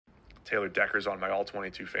Taylor Decker's on my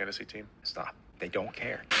All-22 fantasy team. Stop. They don't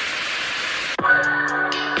care.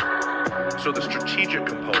 So the strategic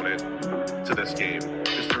component to this game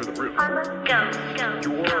is through the roof.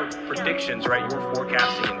 Your predictions, right? Your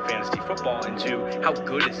forecasting in fantasy football into how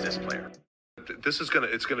good is this player? This is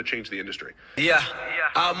it's gonna change the industry. Yeah,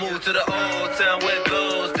 I moved to the old town where it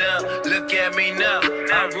goes down. Look at me now.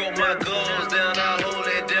 I wrote my goals down. I hold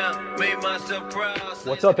it down. Made myself proud.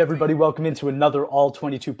 What's up, everybody? Welcome into another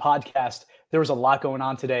All-22 podcast. There was a lot going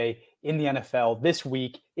on today in the NFL this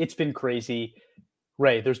week. It's been crazy.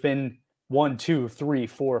 Ray, there's been 1, 2, 3,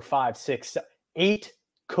 4, 5, 6, 8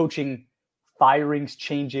 coaching firings,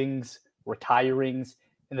 changings, retirings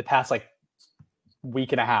in the past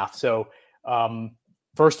week and a half. So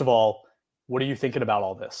first of all, what are you thinking about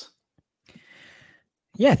all this?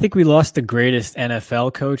 Yeah, I think we lost the greatest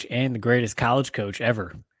NFL coach and the greatest college coach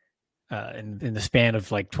ever in the span of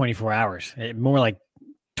 24 hours, more like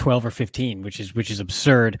 12 or 15, which is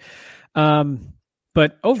absurd.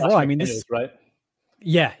 But overall, I mean, this is right.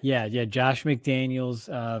 Yeah. Josh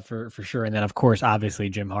McDaniels for sure. And then of course, obviously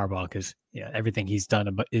Jim Harbaugh, because everything he's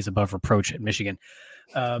done is above reproach at Michigan.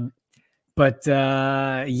 But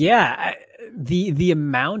the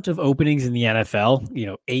amount of openings in the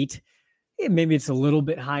NFL, 8, maybe it's a little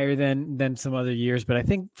bit higher than some other years, but I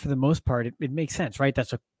think for the most part, it makes sense, right?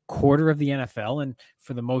 That's a quarter of the NFL. And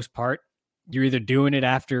for the most part, you're either doing it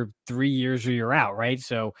after 3 years or you're out, right?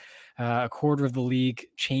 So a quarter of the league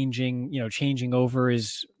changing over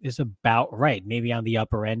is about right. Maybe on the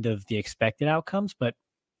upper end of the expected outcomes, but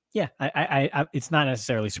yeah, I it's not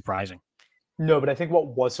necessarily surprising. No, but I think what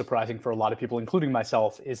was surprising for a lot of people, including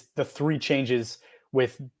myself, is the 3 changes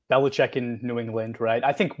with Belichick in New England, right?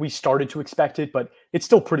 I think we started to expect it, but it's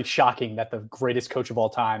still pretty shocking that the greatest coach of all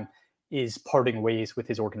time is parting ways with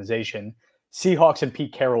his organization. Seahawks and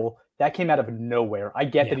Pete Carroll, that came out of nowhere. I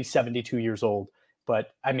get that he's 72 years old,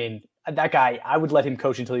 but I mean, that guy, I would let him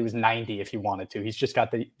coach until he was 90 if he wanted to. He's just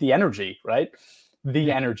got the energy, right?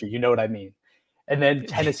 The energy, you know what I mean? And then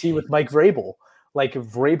Tennessee with Mike Vrabel.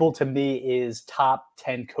 Vrabel to me is top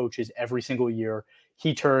 10 coaches every single year.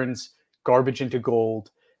 He turns garbage into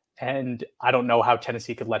gold, and I don't know how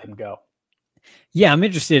Tennessee could let him go. Yeah, I'm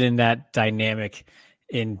interested in that dynamic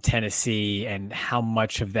in Tennessee and how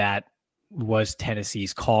much of that was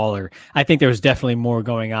Tennessee's call, or I think there was definitely more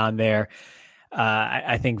going on there.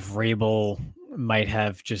 I think Vrabel might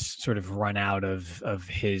have just sort of run out of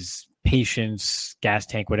his patience, gas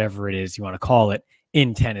tank, whatever it is you want to call it,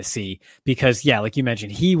 in Tennessee, because like you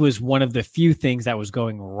mentioned, he was one of the few things that was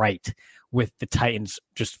going right with the Titans,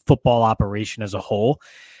 just football operation as a whole.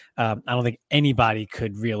 I don't think anybody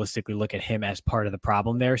could realistically look at him as part of the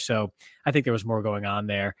problem there. So I think there was more going on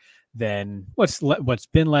there than what's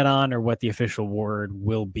been let on or what the official word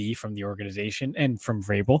will be from the organization and from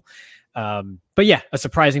Vrabel. But yeah, a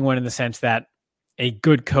surprising one in the sense that a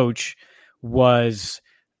good coach was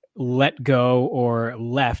let go or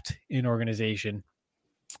left an organization,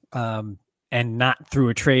 and not through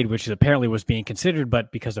a trade, which apparently was being considered,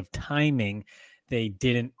 but because of timing, they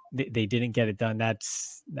didn't get it done.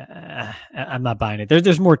 That's I'm not buying it.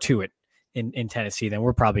 There's more to it in Tennessee than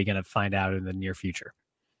we're probably going to find out in the near future.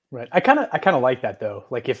 Right. I kind of like that though.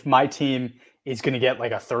 If my team is going to get a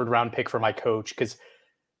 3rd round pick for my coach, because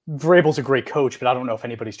Vrabel's a great coach, but I don't know if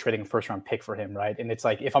anybody's trading a 1st round pick for him. Right. And it's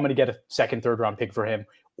if I'm going to get a 2nd, 3rd round pick for him,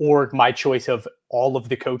 or my choice of all of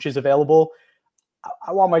the coaches available,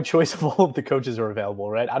 I want my choice of all of the coaches are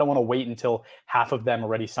available, right? I don't want to wait until half of them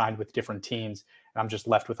already signed with different teams and I'm just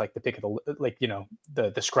left with the pick of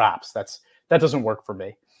the scraps. That doesn't work for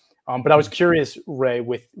me. But I was curious, Ray,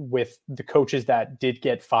 with the coaches that did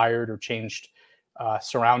get fired or changed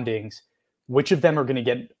surroundings, which of them are going to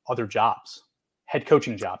get other jobs, head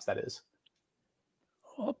coaching jobs, that is?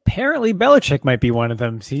 Well, apparently Belichick might be one of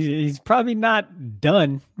them. He's probably not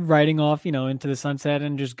done riding off, into the sunset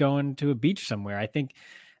and just going to a beach somewhere. I think,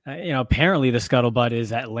 apparently the scuttlebutt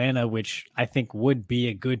is Atlanta, which I think would be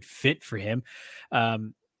a good fit for him. I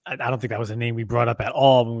don't think that was a name we brought up at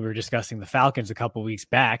all when we were discussing the Falcons a couple of weeks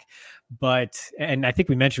back. And I think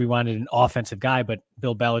we mentioned we wanted an offensive guy, but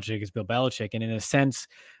Bill Belichick is Bill Belichick. And in a sense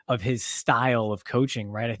of his style of coaching,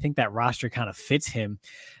 right, I think that roster kind of fits him.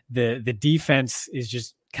 The defense is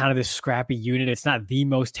just kind of this scrappy unit. It's not the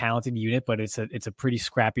most talented unit, but it's a pretty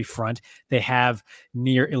scrappy front. They have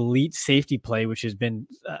near elite safety play, which has been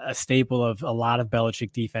a staple of a lot of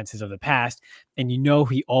Belichick defenses of the past. And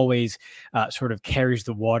he always sort of carries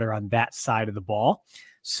the water on that side of the ball.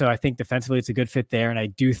 So I think defensively it's a good fit there. And I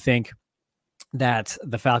do think that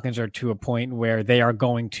the Falcons are to a point where they are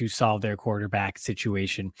going to solve their quarterback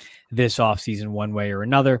situation this offseason one way or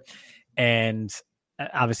another. And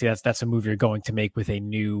obviously that's a move you're going to make with a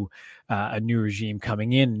new regime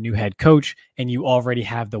coming in, a new head coach, and you already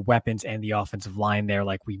have the weapons and the offensive line there,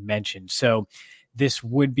 like we mentioned. So this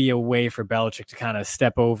would be a way for Belichick to kind of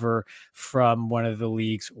step over from one of the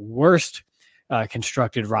league's worst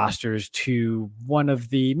constructed rosters to one of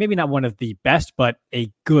the, maybe not one of the best, but a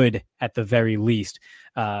good, at the very least,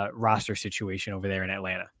 roster situation over there in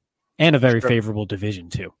Atlanta, and a very favorable division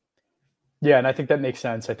too. Yeah, and I think that makes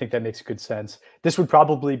sense. I think that makes good sense. This would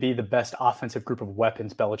probably be the best offensive group of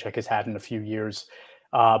weapons Belichick has had in a few years.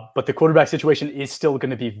 But the quarterback situation is still going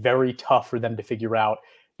to be very tough for them to figure out.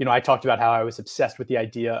 You know, I talked about how I was obsessed with the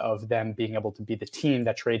idea of them being able to be the team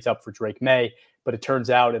that trades up for Drake May, but it turns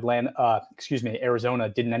out Arizona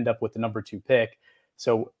didn't end up with the number 2 pick.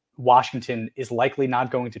 So Washington is likely not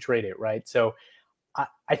going to trade it, right? So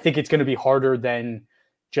I think it's going to be harder than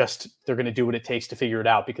just they're going to do what it takes to figure it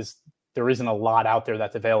out, because there isn't a lot out there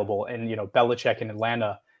that's available. And, you know, Belichick in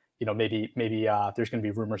Atlanta, you know, maybe there's going to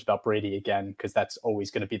be rumors about Brady again, because that's always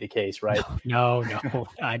going to be the case, right? No.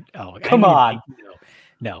 Come on.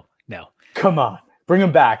 No. Come on. Bring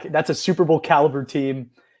him back. That's a Super Bowl caliber team.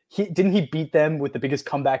 Didn't he beat them with the biggest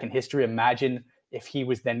comeback in history? Imagine if he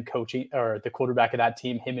was then coaching or the quarterback of that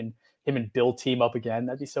team, him and Bill team up again.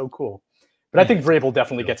 That'd be so cool. But I think Vrabel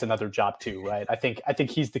definitely gets another job too, right? I think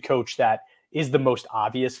he's the coach that is the most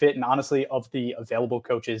obvious fit. And honestly, of the available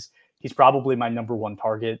coaches, he's probably my number 1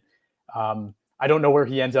 target. I don't know where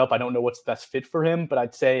he ends up. I don't know what's the best fit for him, but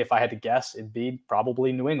I'd say if I had to guess, it'd be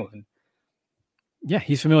probably New England. Yeah,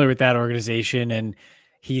 he's familiar with that organization, and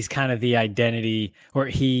he's kind of the identity, or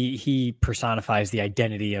he personifies the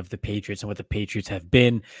identity of the Patriots and what the Patriots have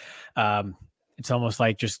been. It's almost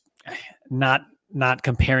like just not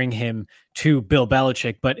comparing him to Bill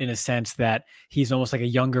Belichick, but in a sense that he's almost like a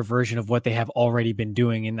younger version of what they have already been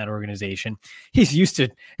doing in that organization. He's used to,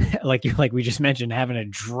 like we just mentioned, having to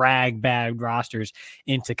drag bad rosters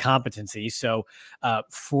into competency. So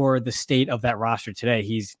for the state of that roster today,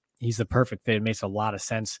 he's the perfect fit. It makes a lot of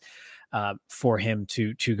sense for him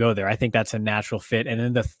to go there. I think that's a natural fit. And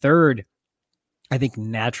then the third, I think,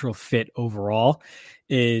 natural fit overall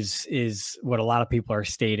is what a lot of people are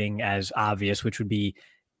stating as obvious, which would be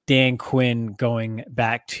Dan Quinn going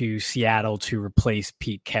back to Seattle to replace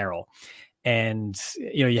Pete Carroll. And,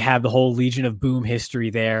 you know, you have the whole Legion of Boom history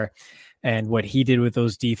there, and what he did with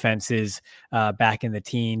those defenses back in the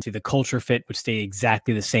teens. The culture fit would stay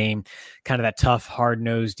exactly the same, kind of that tough,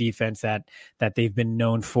 hard-nosed defense that they've been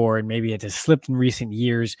known for, and maybe it has slipped in recent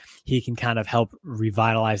years. He can kind of help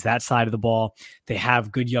revitalize that side of the ball. They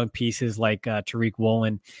have good young pieces like Tariq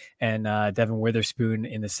Woolen and Devin Witherspoon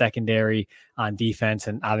in the secondary on defense.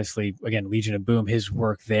 And obviously, again, Legion of Boom, his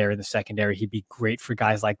work there in the secondary, he'd be great for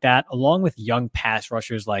guys like that, along with young pass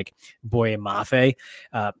rushers like Boye Mafe.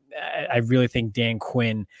 I really think Dan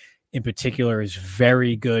Quinn in particular is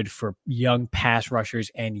very good for young pass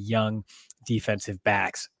rushers and young defensive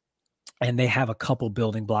backs. And they have a couple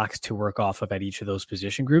building blocks to work off of at each of those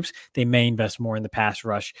position groups. They may invest more in the pass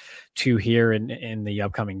rush too here in the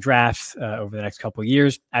upcoming drafts over the next couple of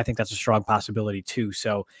years. I think that's a strong possibility too.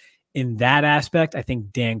 So in that aspect, I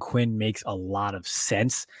think Dan Quinn makes a lot of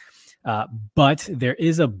sense. But there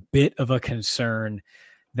is a bit of a concern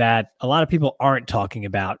that a lot of people aren't talking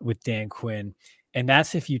about with Dan Quinn. And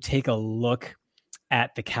that's if you take a look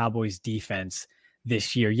at the Cowboys defense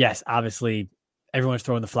this year. Yes, obviously everyone's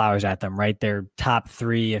throwing the flowers at them, right? They're top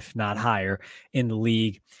 3, if not higher in the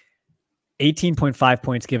league. 18.5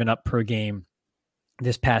 points given up per game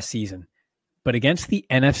this past season. But against the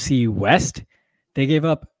NFC West, they gave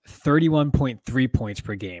up 31.3 points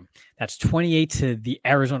per game. That's 28 to the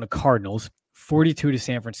Arizona Cardinals, 42 to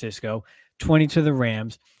San Francisco, 20 to the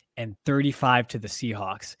Rams, and 35 to the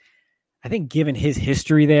Seahawks. I think given his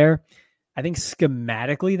history there, I think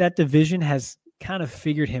schematically that division has kind of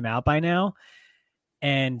figured him out by now.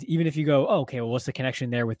 And even if you go, oh, okay, well, what's the connection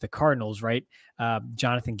there with the Cardinals, right?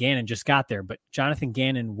 Jonathan Gannon just got there, but Jonathan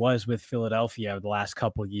Gannon was with Philadelphia the last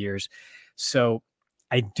couple of years. So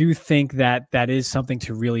I do think that is something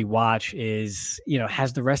to really watch is, you know,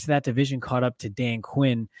 has the rest of that division caught up to Dan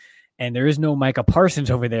Quinn? And there is no Micah Parsons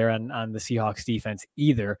over there on the Seahawks defense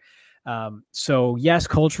either. So yes,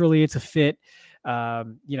 culturally it's a fit.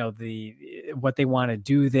 You know, what they want to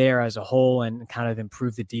do there as a whole and kind of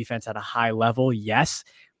improve the defense at a high level. Yes,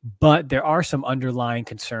 but there are some underlying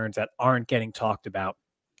concerns that aren't getting talked about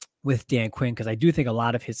with Dan Quinn, because I do think a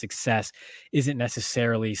lot of his success isn't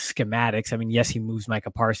necessarily schematics. I mean, yes, he moves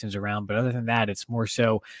Micah Parsons around, but other than that, it's more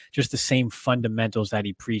so just the same fundamentals that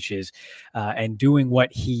he preaches and doing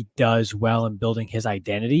what he does well and building his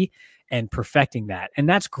identity and perfecting that. And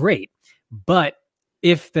that's great. But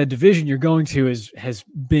if the division you're going to has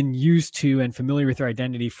been used to and familiar with your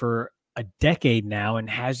identity for a decade now and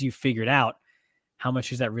has you figured out, how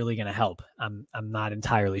much is that really going to help? I'm not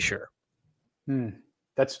entirely sure.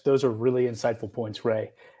 Those are really insightful points,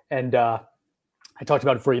 Ray. And I talked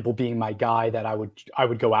about Vrabel being my guy that I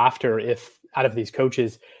would go after if out of these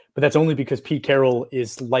coaches, but that's only because Pete Carroll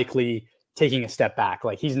is likely taking a step back.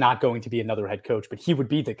 Like, he's not going to be another head coach, but he would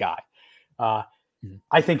be the guy.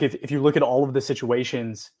 I think if you look at all of the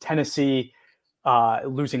situations, Tennessee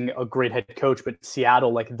losing a great head coach, but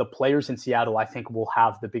Seattle, like the players in Seattle, I think will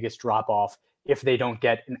have the biggest drop off if they don't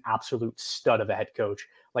get an absolute stud of a head coach.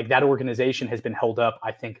 Like, that organization has been held up,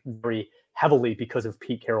 I think, very heavily because of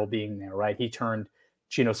Pete Carroll being there, right? He turned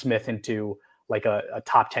Geno Smith into like a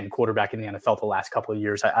top 10 quarterback in the NFL the last couple of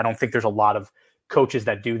years. I don't think there's a lot of coaches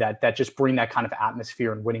that do that just bring that kind of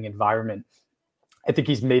atmosphere and winning environment. I think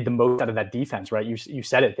he's made the most out of that defense, right? You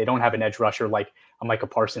said it. They don't have an edge rusher like a Micah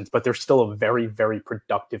Parsons, but they're still a very, very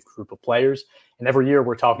productive group of players. And every year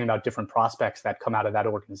we're talking about different prospects that come out of that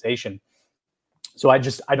organization. So I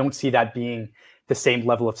don't see that being the same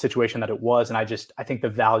level of situation that it was. And I think the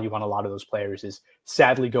value on a lot of those players is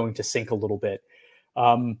sadly going to sink a little bit.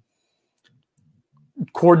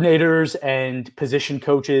 Coordinators and position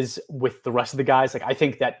coaches with the rest of the guys, like, I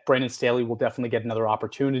think that Brandon Staley will definitely get another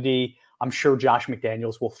opportunity. I'm sure Josh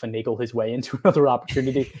McDaniels will finagle his way into another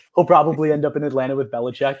opportunity. He'll probably end up in Atlanta with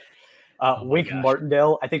Belichick. Wink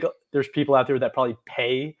Martindale, I think there's people out there that probably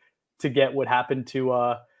pay to get what happened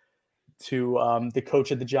to the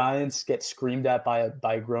coach of the Giants get screamed at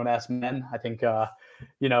by grown ass men. I think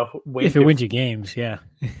Wink, if it wins you games, yeah.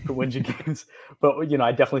 If it wins you games. But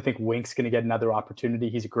I definitely think Wink's going to get another opportunity.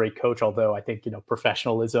 He's a great coach, although I think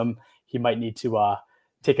professionalism, he might need to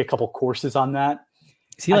take a couple courses on that.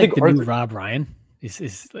 Is he like the new Rob Ryan?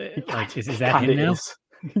 Is that him now?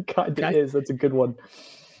 He kind of is. That's a good one.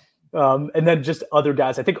 And then just other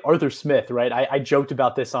guys. I think Arthur Smith, right? I joked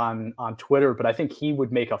about this on Twitter, but I think he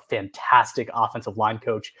would make a fantastic offensive line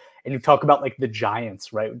coach. And you talk about like the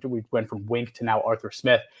Giants, right? We went from Wink to now Arthur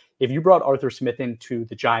Smith. If you brought Arthur Smith into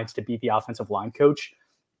the Giants to be the offensive line coach,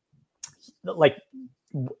 like,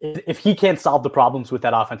 if he can't solve the problems with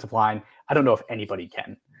that offensive line, I don't know if anybody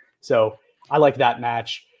can. So I like that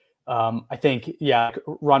match. I think,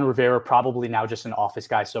 Ron Rivera probably now just an office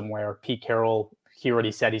guy somewhere. Pete Carroll, he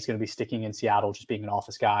already said he's going to be sticking in Seattle, just being an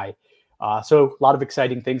office guy. So a lot of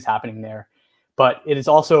exciting things happening there. But it is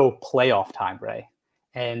also playoff time, Ray.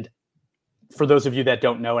 And for those of you that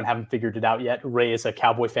don't know and haven't figured it out yet, Ray is a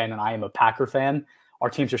Cowboy fan and I am a Packer fan. Our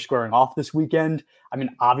teams are squaring off this weekend. I mean,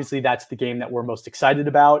 obviously that's the game that we're most excited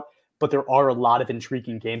about, but there are a lot of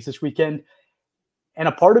intriguing games this weekend. And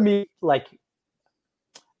a part of me, like,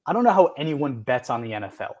 I don't know how anyone bets on the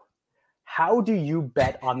NFL. How do you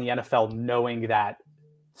bet on the NFL knowing that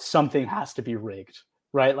something has to be rigged,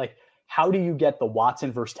 right? Like, how do you get the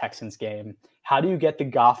Watson versus Texans game? How do you get the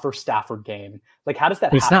Goff versus Stafford game? Like, how does that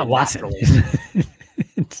happen? It's not Watson.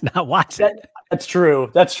 It's not Watson. That's true.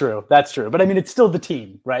 But I mean, it's still the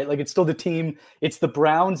team, right? Like, it's still the team. It's the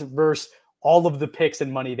Browns versus all of the picks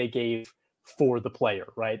and money they gave for the player,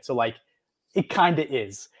 right? So, like, it kind of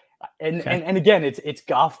is. And again, it's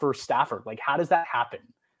Goff versus Stafford. Like, how does that happen?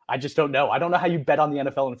 I just don't know. I don't know how you bet on the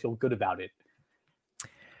NFL and feel good about it.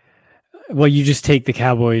 Well, you just take the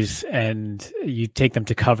Cowboys and you take them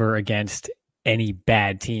to cover against any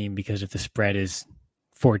bad team, because if the spread is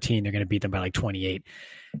 14, they're going to beat them by like 28.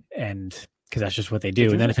 And because that's just what they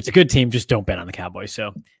do. And then if it's a good team, just don't bet on the Cowboys.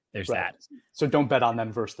 So there's that. So don't bet on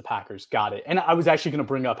them versus the Packers. Got it. And I was actually going to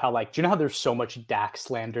bring up how, like, do you know how there's so much Dak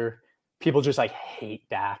slander? People just like hate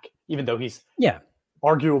Dak, even though he's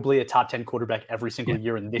arguably a top 10 quarterback every single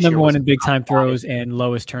year. And this number year one in big time throws and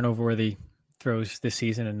lowest turnover worthy throws this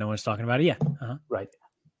season, and no one's talking about it. Yeah. Uh-huh. Right.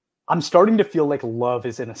 I'm starting to feel like Love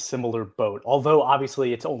is in a similar boat, although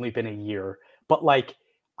obviously it's only been a year, but like,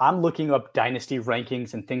 I'm looking up dynasty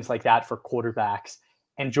rankings and things like that for quarterbacks,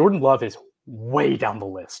 and Jordan Love is way down the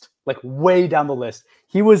list, like way down the list.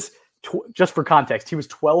 He was, just for context, he was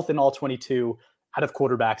 12th in All-22 out of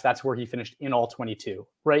quarterbacks. That's where he finished in All-22,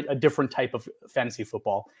 right? A different type of fantasy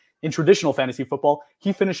football. In traditional fantasy football,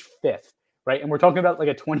 he finished 5th, right? And we're talking about like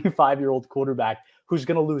a 25-year-old quarterback who's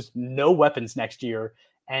going to lose no weapons next year,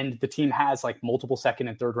 and the team has like multiple second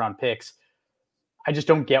and third round picks. I just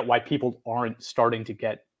don't get why people aren't starting to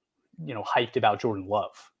get, hyped about Jordan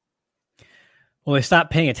Love. Well, they stopped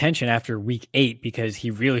paying attention after week 8 because he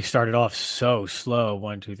really started off so slow.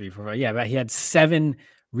 1, 2, 3, 4, 5. Yeah, but he had 7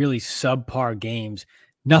 really subpar games,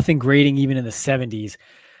 nothing grading even in the 70s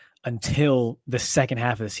until the second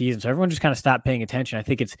half of the season. So everyone just kind of stopped paying attention. I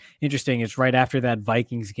think it's interesting. It's right after that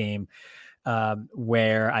Vikings game.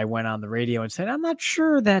 where I went on the radio and said, I'm not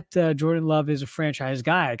sure that Jordan Love is a franchise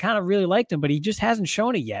guy. I kind of really liked him, but he just hasn't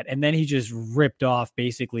shown it yet. And then he just ripped off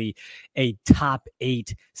basically a top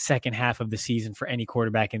 8 second half of the season for any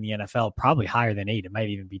quarterback in the NFL, probably higher than 8. It might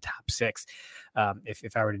even be top 6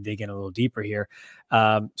 if I were to dig in a little deeper here.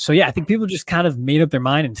 So yeah, I think people just kind of made up their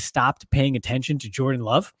mind and stopped paying attention to Jordan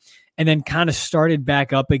Love and then kind of started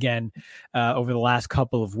back up again over the last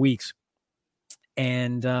couple of weeks.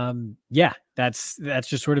 And yeah, that's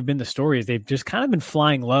just sort of been the story. Is they've just kind of been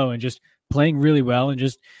flying low and just playing really well and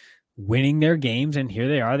just winning their games. And here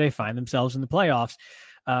they are. They find themselves in the playoffs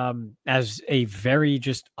as a very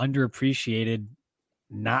just underappreciated,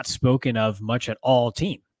 not spoken of much at all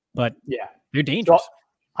team. But yeah, they're dangerous. So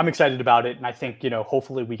I'm excited about it. And I think,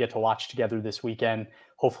 hopefully we get to watch together this weekend.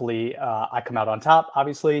 Hopefully I come out on top,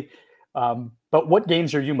 obviously. But what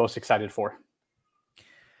games are you most excited for?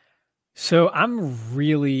 So I'm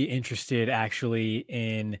really interested actually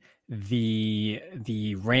in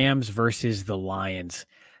the Rams versus the Lions,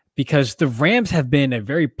 because the Rams have been a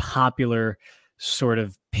very popular sort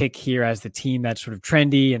of pick here as the team that's sort of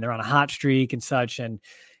trendy and they're on a hot streak and such. And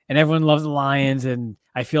everyone loves the Lions. And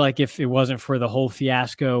I feel like if it wasn't for the whole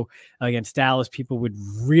fiasco against Dallas, people would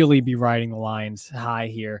really be riding the Lions high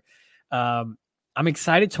here. I'm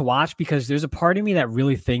excited to watch because there's a part of me that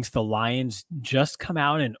really thinks the Lions just come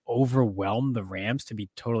out and overwhelm the Rams, to be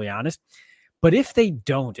totally honest. But if they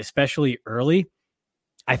don't, especially early,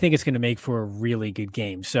 I think it's going to make for a really good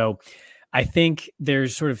game. So I think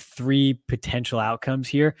there's sort of 3 potential outcomes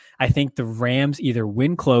here. I think the Rams either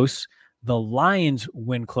win close, the Lions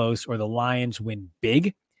win close, or the Lions win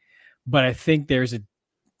big. But I think there's a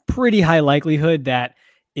pretty high likelihood that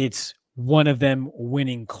it's one of them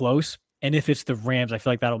winning close. And if it's the Rams, I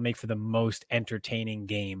feel like that'll make for the most entertaining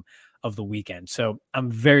game of the weekend. So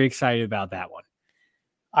I'm very excited about that one.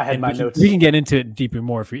 I had my notes. We can get into it deeper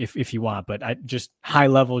more if you want, but I just high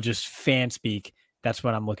level, just fan speak. That's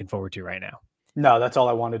what I'm looking forward to right now. No, that's all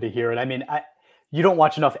I wanted to hear. And I mean, you don't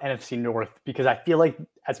watch enough NFC North, because I feel like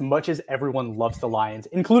as much as everyone loves the Lions,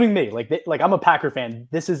 including me, like I'm a Packer fan,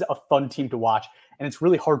 this is a fun team to watch. And it's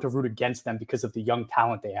really hard to root against them because of the young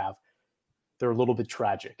talent they have. They're a little bit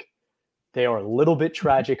tragic. They are a little bit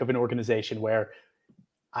tragic of an organization where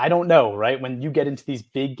I don't know, right? When you get into these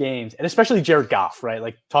big games, and especially Jared Goff, right?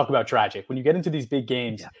 Like, talk about tragic. When you get into these big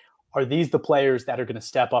games, Are these the players that are going to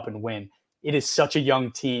step up and win? It is such a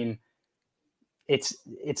young team.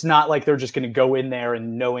 It's not like they're just going to go in there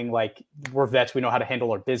and knowing like we're vets, we know how to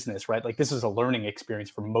handle our business, right? Like, this is a learning experience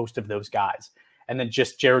for most of those guys. And then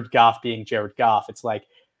just Jared Goff being Jared Goff, it's like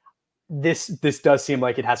this does seem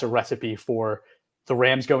like it has a recipe for the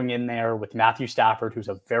Rams going in there with Matthew Stafford, who's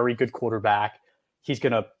a very good quarterback. He's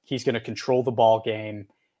gonna control the ball game,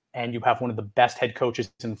 and you have one of the best head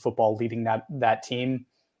coaches in football leading that team.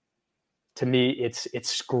 To me, it's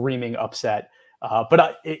screaming upset.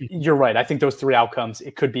 But you're right. I think those 3 outcomes,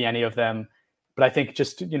 it could be any of them. But I think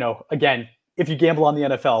just, again, if you gamble on the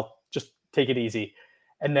NFL, just take it easy.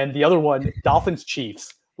 And then the other one, Dolphins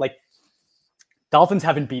Chiefs. Like, Dolphins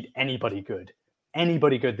haven't beat anybody good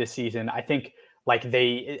this season. I think like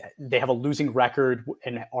they have a losing record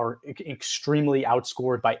and are extremely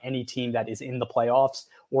outscored by any team that is in the playoffs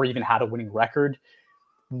or even had a winning record.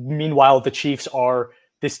 Meanwhile, the Chiefs are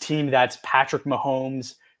this team that's Patrick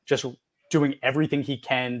Mahomes just doing everything he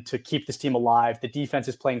can to keep this team alive. The defense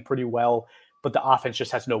is playing pretty well, but the offense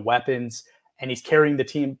just has no weapons, and he's carrying the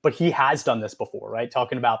team. But he has done this before, right?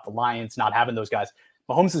 Talking about the Lions not having those guys.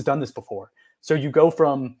 Mahomes has done this before. So you go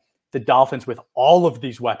from the Dolphins with all of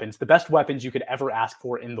these weapons, the best weapons you could ever ask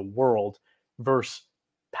for in the world, versus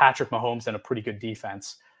Patrick Mahomes and a pretty good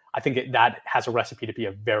defense. I think that has a recipe to be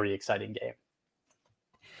a very exciting game.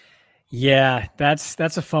 Yeah, that's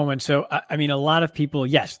a fun one. So, I mean, a lot of people,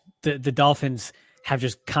 yes, the Dolphins have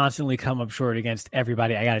just constantly come up short against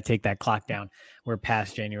everybody. I got to take that clock down. We're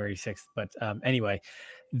past January 6th. But anyway,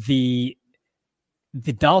 the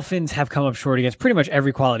Dolphins have come up short against pretty much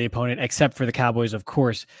every quality opponent, except for the Cowboys, of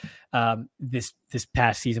course, this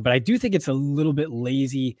past season. But I do think it's a little bit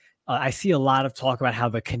lazy. I see a lot of talk about how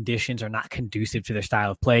the conditions are not conducive to their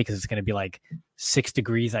style of play because it's going to be like 6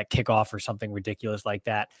 degrees at kickoff or something ridiculous like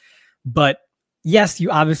that. But yes, you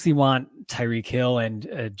obviously want Tyreek Hill and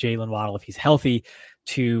Jalen Waddle, if he's healthy,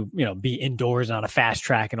 to be indoors on a fast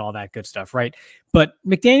track and all that good stuff, right? But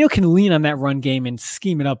McDaniel can lean on that run game and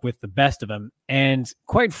scheme it up with the best of them. And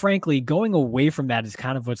quite frankly, going away from that is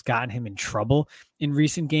kind of what's gotten him in trouble in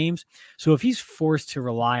recent games. So if he's forced to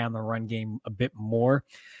rely on the run game a bit more,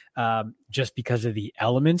 just because of the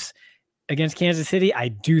elements against Kansas City, I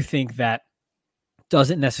do think that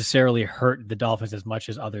doesn't necessarily hurt the Dolphins as much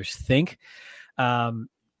as others think. On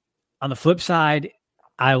the flip side,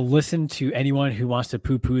 I'll listen to anyone who wants to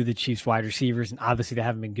poo-poo the Chiefs wide receivers, and obviously they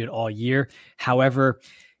haven't been good all year. However,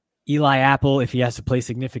 Eli Apple, if he has to play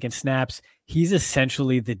significant snaps, he's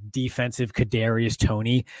essentially the defensive Kadarius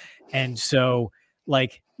Toney. And so,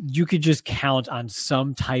 like, you could just count on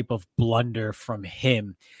some type of blunder from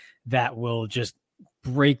him that will just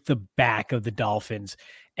break the back of the Dolphins,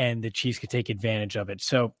 and the Chiefs could take advantage of it.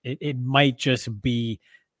 So it might just be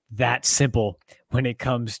that simple when it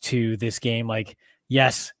comes to this game. Like,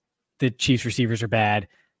 yes, the Chiefs receivers are bad.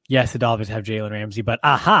 Yes, the Dolphins have Jalen Ramsey, but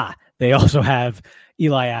they also have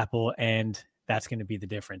Eli Apple, and that's going to be the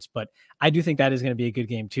difference. But I do think that is going to be a good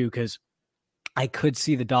game too, because I could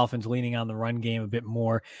see the Dolphins leaning on the run game a bit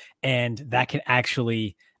more, and that can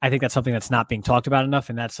actually, I think that's something that's not being talked about enough,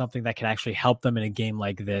 and that's something that can actually help them in a game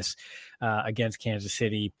like this against Kansas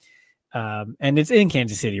City. And it's in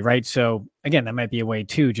Kansas City, right? So again, that might be a way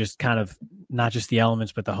too, just kind of not just the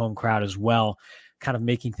elements, but the home crowd as well, kind of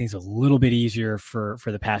making things a little bit easier for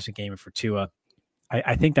the passing game and for Tua.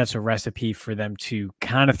 I think that's a recipe for them to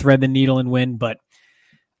kind of thread the needle and win, but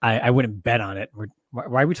I wouldn't bet on it.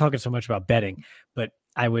 Why are we talking so much about betting? But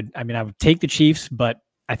I would take the Chiefs, but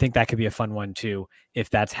I think that could be a fun one too, if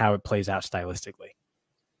that's how it plays out stylistically.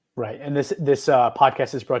 Right. And this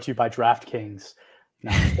podcast is brought to you by DraftKings.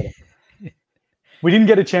 No, I'm just kidding. We didn't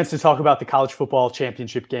get a chance to talk about the college football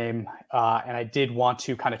championship game, and I did want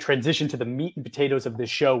to kind of transition to the meat and potatoes of this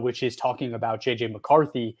show, which is talking about J.J.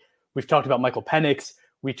 McCarthy. We've talked about Michael Penix.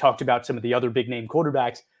 We talked about some of the other big-name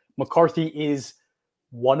quarterbacks. McCarthy is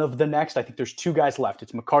one of the next. I think there's two guys left.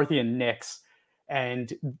 It's McCarthy and Nix.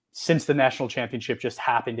 And since the national championship just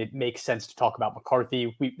happened, it makes sense to talk about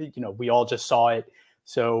McCarthy. We all just saw it,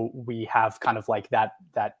 so we have kind of like that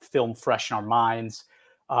film fresh in our minds.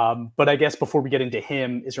 But I guess before we get into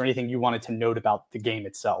him, is there anything you wanted to note about the game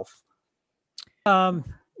itself?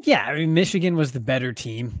 Yeah, I mean, Michigan was the better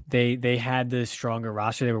team. They had the stronger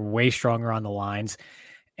roster. They were way stronger on the lines.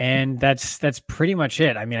 And that's pretty much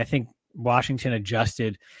it. I mean, I think Washington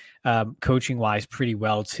adjusted coaching-wise pretty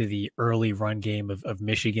well to the early run game of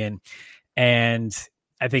Michigan. And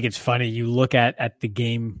I think it's funny. You look at the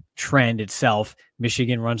game trend itself.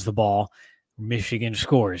 Michigan runs the ball. Michigan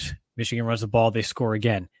scores. Michigan runs the ball, they score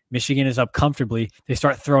again. Michigan is up comfortably. They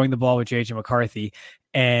start throwing the ball with J.J. McCarthy,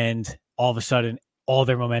 and all of a sudden, all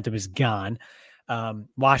their momentum is gone.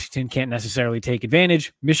 Washington can't necessarily take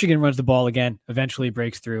advantage. Michigan runs the ball again, eventually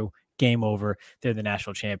breaks through, game over. They're the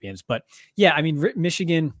national champions. But yeah, I mean,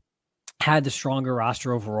 Michigan had the stronger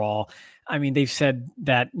roster overall. I mean, they've said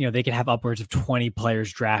that, they could have upwards of 20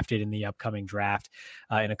 players drafted in the upcoming draft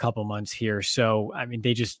in a couple months here. So, I mean,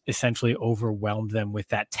 they just essentially overwhelmed them with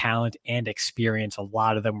that talent and experience. A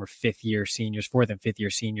lot of them were fourth and fifth year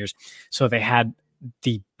seniors. So they had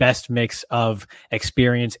the best mix of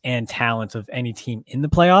experience and talent of any team in the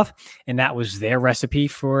playoff. And that was their recipe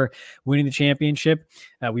for winning the championship.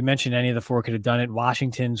 We mentioned any of the four could have done it.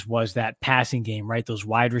 Washington's was that passing game, right? Those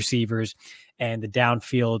wide receivers and the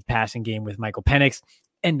downfield passing game with Michael Penix.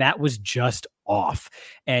 And that was just off.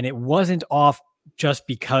 And it wasn't off just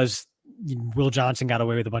because Will Johnson got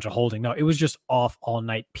away with a bunch of holding. No, it was just off all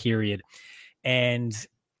night, period. And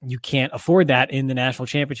you can't afford that in the national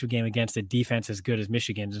championship game against a defense as good as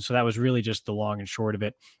Michigan's. And so that was really just the long and short of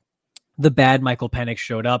it. The bad Michael Penix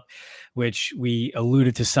showed up, which we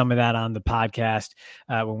alluded to some of that on the podcast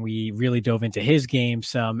when we really dove into his game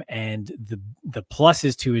some, and the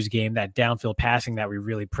pluses to his game, that downfield passing that we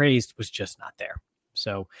really praised, was just not there.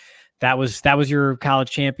 So that was your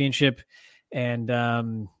college championship. And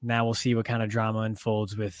now we'll see what kind of drama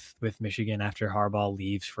unfolds with Michigan after Harbaugh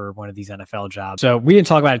leaves for one of these NFL jobs. So we didn't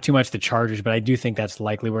talk about it too much, the Chargers, but I do think that's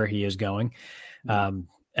likely where he is going.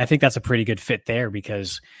 I think that's a pretty good fit there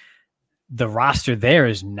because the roster there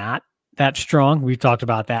is not that strong. We've talked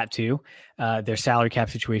about that too. Their salary cap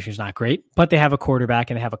situation is not great, but they have a quarterback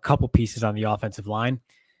and they have a couple pieces on the offensive line.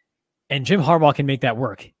 And Jim Harbaugh can make that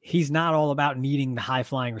work. He's not all about needing the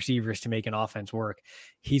high-flying receivers to make an offense work.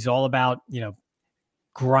 He's all about,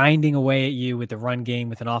 grinding away at you with the run game,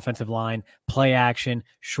 with an offensive line, play action,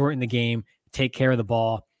 shorten the game, take care of the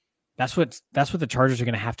ball. That's what the Chargers are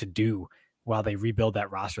going to have to do while they rebuild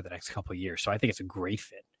that roster the next couple of years. So I think it's a great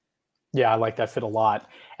fit. Yeah, I like that fit a lot.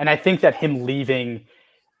 And I think that him leaving,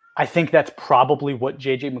 I think that's probably what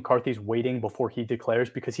J.J. McCarthy's waiting before he declares,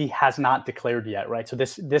 because he has not declared yet, right? So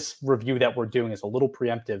this review that we're doing is a little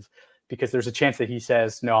preemptive because there's a chance that he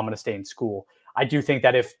says, no, I'm going to stay in school. I do think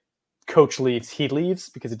that if coach leaves, he leaves,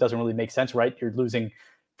 because it doesn't really make sense, right? You're losing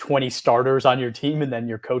 20 starters on your team and then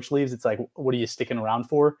your coach leaves. It's like, what are you sticking around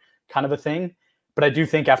for, kind of a thing. But I do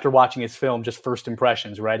think after watching his film, just first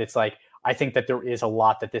impressions, right? It's like, I think that there is a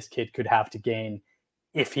lot that this kid could have to gain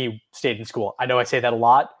if he stayed in school. I know I say that a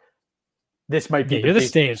lot. This might be you're the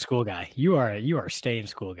stay in school guy. You are a stay in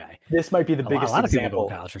school guy. This might be the biggest example. A lot of people go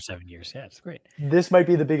to college for 7 years. Yeah, it's great. This might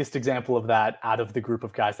be the biggest example of that out of the group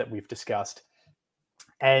of guys that we've discussed.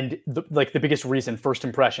 And the biggest reason, first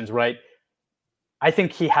impressions, right? I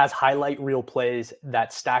think he has highlight reel plays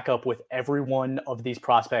that stack up with every one of these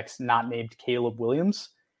prospects not named Caleb Williams,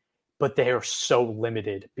 but they are so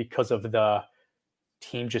limited because of the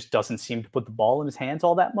team just doesn't seem to put the ball in his hands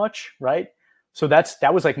all that much, right? So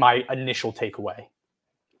that was like my initial takeaway.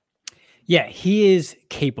 Yeah, he is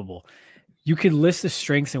capable. You could list the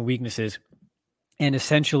strengths and weaknesses, and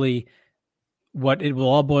essentially what it will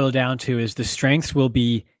all boil down to is the strengths will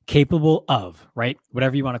be capable of, right?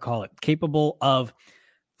 Whatever you want to call it. Capable of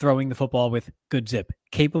throwing the football with good zip.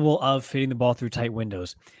 Capable of fitting the ball through tight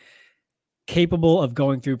windows. Capable of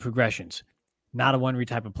going through progressions. Not a one-read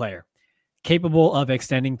type of player. Capable of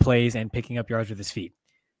extending plays and picking up yards with his feet.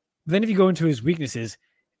 Then if you go into his weaknesses,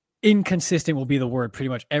 inconsistent will be the word pretty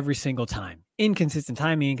much every single time. Inconsistent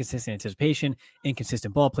timing, inconsistent anticipation,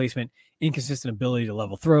 inconsistent ball placement, inconsistent ability to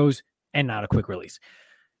level throws, and not a quick release.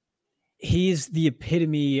 He's the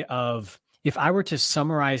epitome of, if I were to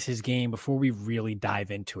summarize his game before we really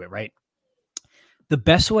dive into it, right? The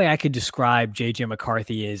best way I could describe JJ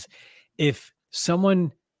McCarthy is if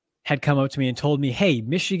someone had come up to me and told me, hey,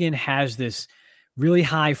 Michigan has this really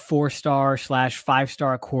high 4-star /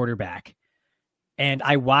 5-star quarterback, and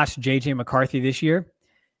I watched JJ McCarthy this year,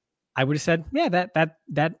 I would have said, yeah,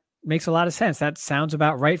 that makes a lot of sense. That sounds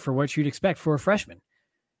about right for what you'd expect for a freshman.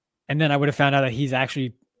 And then I would have found out that he's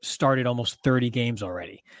actually started almost 30 games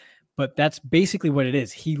already. But that's basically what it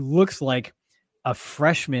is. He looks like a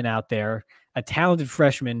freshman out there, a talented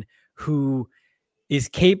freshman who is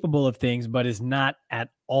capable of things, but is not at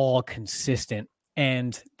all consistent.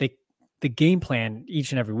 And the game plan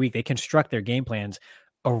each and every week, they construct their game plans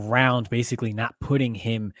around basically not putting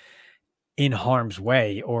him in harm's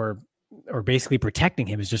way or basically protecting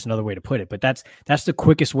him is just another way to put it. But that's the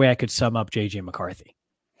quickest way I could sum up JJ McCarthy.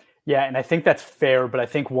 Yeah, and I think that's fair, but I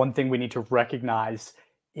think one thing we need to recognize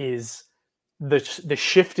is the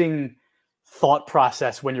shifting thought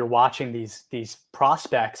process when you're watching these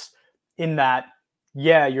prospects, in that,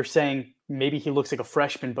 yeah, you're saying maybe he looks like a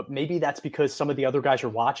freshman, but maybe that's because some of the other guys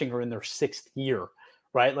you're watching are in their 6th year,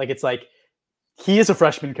 right? Like, it's like he is a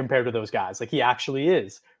freshman compared to those guys. Like, he actually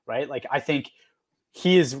is, right? Like, I think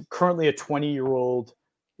he is currently a 20-year-old.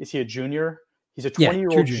 Is he a junior? He's a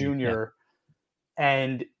 20-year-old junior. Yeah.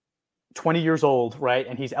 And 20 years old, right?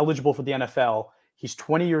 And he's eligible for the NFL. He's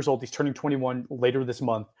 20 years old. He's turning 21 later this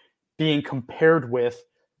month, being compared with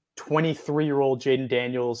 23-year-old Jaden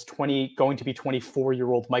Daniels, going to be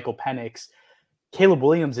 24-year-old Michael Penix. Caleb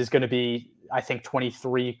Williams is going to be, I think,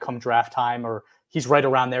 23 come draft time, or he's right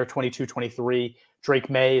around there, 22, 23. Drake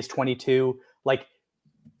May is 22. Like,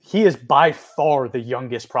 he is by far the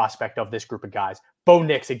youngest prospect of this group of guys. Bo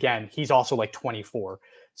Nix, again, he's also like 24.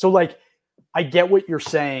 So, like, I get what you're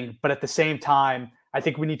saying, but at the same time, I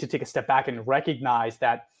think we need to take a step back and recognize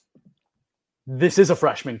that this is a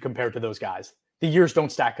freshman compared to those guys. The years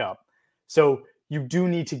don't stack up. So you do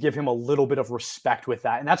need to give him a little bit of respect with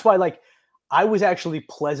that. And that's why, like, I was actually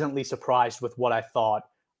pleasantly surprised with what I thought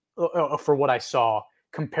for what I saw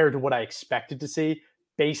compared to what I expected to see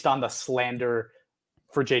based on the slander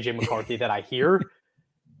for JJ McCarthy that I hear.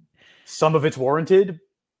 Some of it's warranted,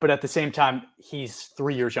 but at the same time, he's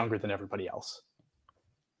 3 years younger than everybody else.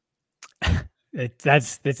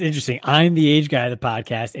 That's interesting. I'm the age guy of the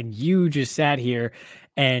podcast, and you just sat here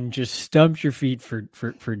and just stumped your feet for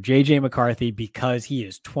JJ McCarthy because he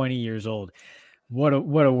is 20 years old. What a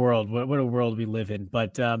world! What a world we live in.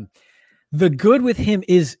 But the good with him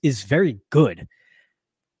is very good.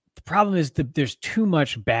 The problem is that there's too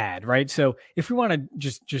much bad, right? So if we want to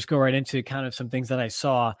just go right into kind of some things that I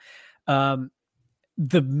saw,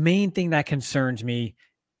 the main thing that concerns me,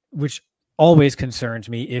 which always concerns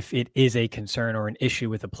me if it is a concern or an issue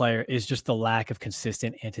with a player, is just the lack of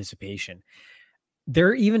consistent anticipation. There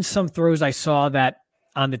are even some throws I saw that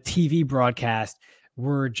on the TV broadcast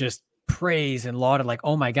were just praised and lauded, like,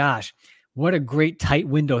 oh my gosh, what a great tight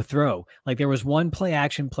window throw. Like, there was one play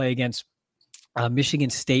against Michigan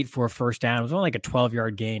State for a first down. It was only like a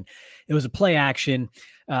 12-yard gain. It was a play action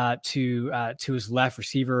to his left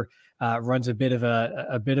receiver, runs a bit of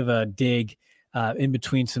a dig in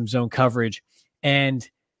between some zone coverage, and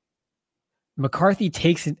McCarthy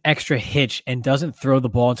takes an extra hitch and doesn't throw the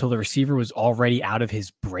ball until the receiver was already out of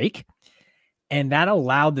his break. And that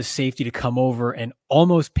allowed the safety to come over and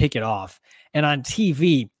almost pick it off. And on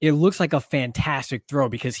TV, it looks like a fantastic throw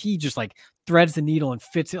because he just like threads the needle and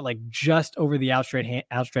fits it like just over the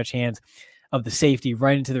outstretched hands of the safety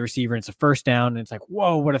right into the receiver. And it's a first down. And it's like,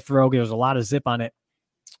 whoa, what a throw. There's a lot of zip on it.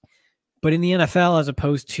 But in the NFL, as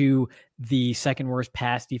opposed to the second worst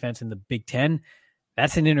pass defense in the Big Ten,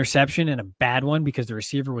 that's an interception and a bad one because the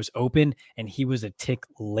receiver was open and he was a tick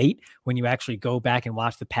late. When you actually go back and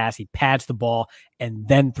watch the pass, he pads the ball and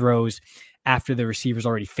then throws after the receiver's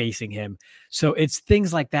already facing him. So it's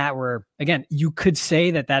things like that where, again, you could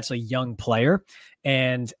say that that's a young player.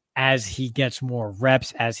 And as he gets more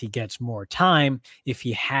reps, as he gets more time, if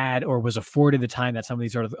he had or was afforded the time that some of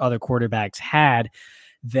these other quarterbacks had,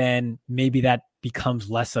 then maybe that becomes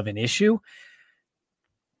less of an issue.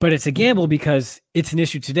 But it's a gamble because it's an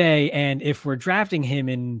issue today. And if we're drafting him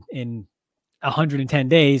in 110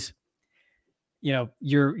 days, you know,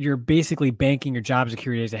 you're basically banking your job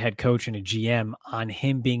security as a head coach and a GM on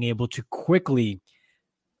him being able to quickly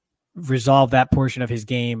resolve that portion of his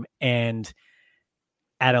game and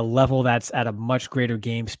at a level that's at a much greater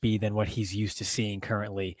game speed than what he's used to seeing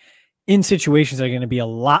currently, in situations that are going to be a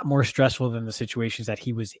lot more stressful than the situations that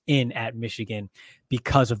he was in at Michigan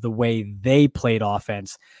because of the way they played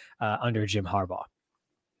offense under Jim Harbaugh.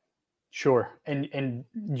 Sure. And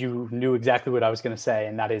you knew exactly what I was going to say.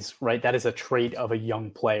 And that is right. That is a trait of a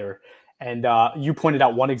young player. And you pointed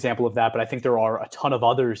out one example of that, but I think there are a ton of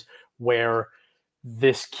others where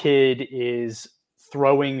this kid is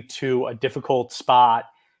throwing to a difficult spot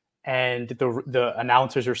and the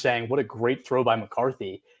announcers are saying, what a great throw by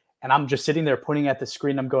McCarthy. And I'm just sitting there pointing at the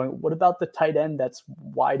screen. I'm going, what about the tight end that's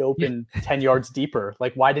wide open 10 yards deeper?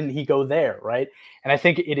 Like, why didn't he go there? Right. And I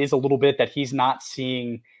think it is a little bit that he's not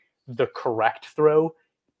seeing the correct throw,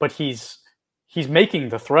 but he's making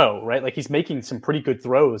the throw, right? Like he's making some pretty good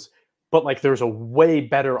throws, but like there's a way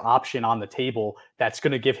better option on the table that's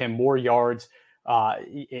going to give him more yards.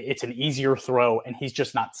 It's an easier throw and he's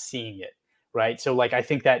just not seeing it. Right. So like, I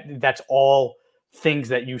think that's all things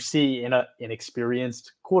that you see in an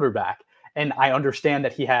experienced quarterback. And I understand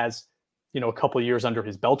that he has, you know, a couple of years under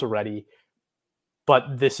his belt already, but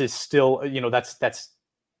this is still, you know, that's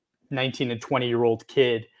 19 and 20-year-old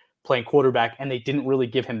kid playing quarterback. And they didn't really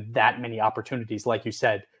give him that many opportunities, like you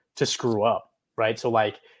said, to screw up. Right. So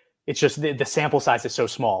like, it's just the sample size is so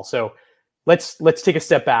small. So let's take a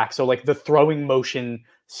step back. So like the throwing motion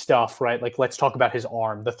stuff, right? Like, let's talk about his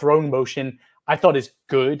arm. The throwing motion, I thought is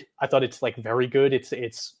good. I thought it's like very good. It's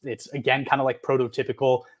again, kind of like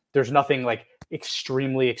prototypical. There's nothing like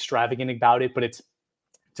extremely extravagant about it, but it's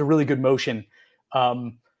a really good motion.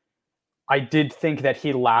 I did think that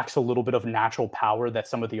he lacks a little bit of natural power that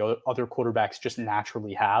some of the other quarterbacks just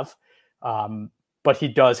naturally have. But he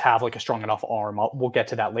does have like a strong enough arm. We'll get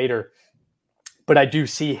to that later. But I do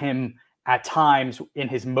see him at times in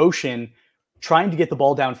his motion trying to get the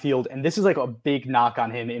ball downfield. And this is like a big knock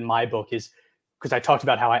on him in my book, is because I talked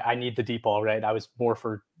about how I need the deep ball, right? I was more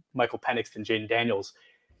for Michael Penix than Jaden Daniels.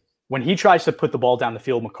 When he tries to put the ball down the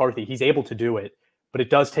field, McCarthy, he's able to do it, but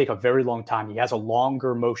it does take a very long time. He has a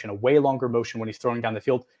longer motion, a way longer motion when he's throwing down the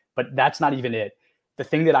field, but that's not even it. The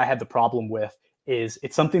thing that I had the problem with is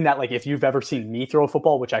it's something that, like, if you've ever seen me throw a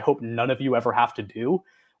football, which I hope none of you ever have to do,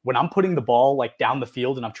 when I'm putting the ball like down the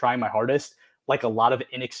field and I'm trying my hardest, like a lot of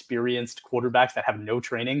inexperienced quarterbacks that have no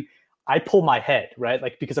training, I pull my head, right?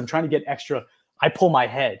 Like, because I'm trying to get extra, I pull my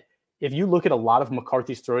head. If you look at a lot of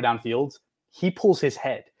McCarthy's throw down fields, he pulls his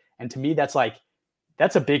head. And to me, that's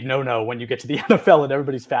a big no-no when you get to the NFL and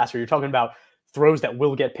everybody's faster. You're talking about throws that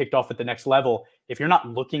will get picked off at the next level. If you're not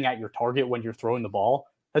looking at your target when you're throwing the ball,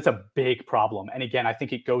 that's a big problem. And again, I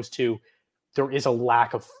think it goes to, there is a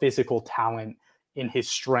lack of physical talent in his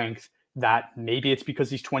strength that maybe it's because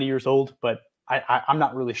he's 20 years old, but I'm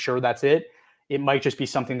not really sure that's it. It might just be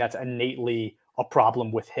something that's innately a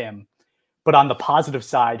problem with him. But on the positive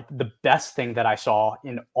side, the best thing that I saw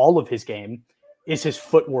in all of his game is his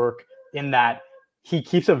footwork, in that he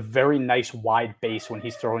keeps a very nice wide base when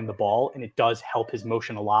he's throwing the ball, and it does help his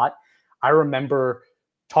motion a lot. I remember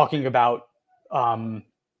talking about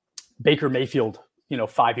Baker Mayfield,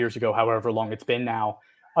 5 years ago, however long it's been now,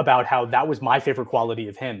 about how that was my favorite quality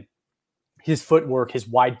of him. His footwork, his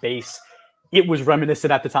wide base, it was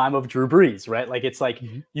reminiscent at the time of Drew Brees, right? Like, it's like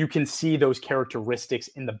you can see those characteristics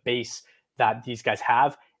in the base that these guys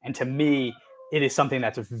have. And to me, it is something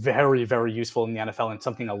that's very, very useful in the NFL and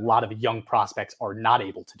something a lot of young prospects are not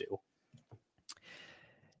able to do.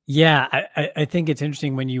 Yeah, I think it's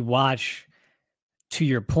interesting when you watch, to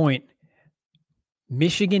your point,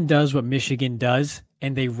 Michigan does what Michigan does,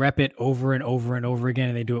 and they rep it over and over and over again,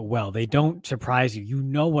 and they do it well. They don't surprise you. You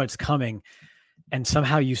know what's coming, and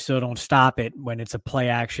somehow you still don't stop it when it's a play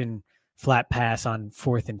action flat pass on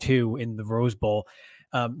 4th and 2 in the Rose Bowl.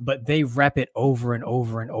 But they rep it over and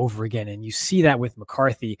over and over again. And you see that with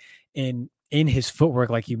McCarthy in his footwork,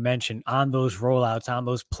 like you mentioned, on those rollouts, on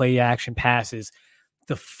those play action passes.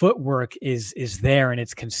 The footwork is there and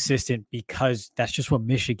it's consistent because that's just what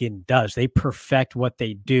Michigan does. They perfect what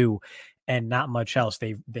they do and not much else.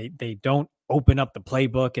 They don't open up the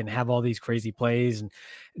playbook and have all these crazy plays. And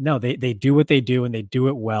no, they do what they do and they do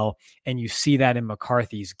it well. And you see that in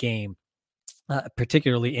McCarthy's game.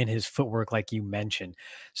 Particularly in his footwork, like you mentioned.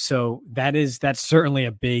 So that's certainly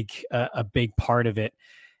a big part of it.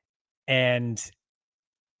 And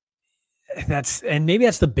maybe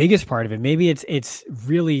that's the biggest part of it. Maybe it's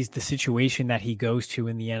really the situation that he goes to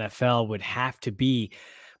in the NFL would have to be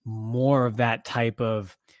more of that type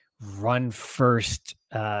of run first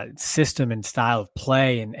system and style of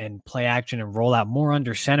play and play action and roll out more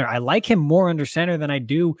under center. I like him more under center than I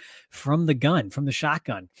do from the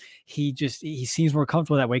shotgun. He seems more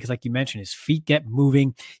comfortable that way because, like you mentioned, his feet get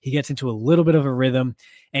moving. He gets into a little bit of a rhythm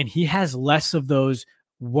and he has less of those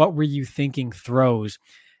 "what were you thinking" throws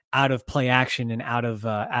out of play action and out of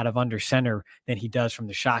under center than he does from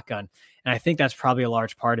the shotgun. And I think that's probably a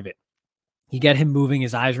large part of it. You get him moving,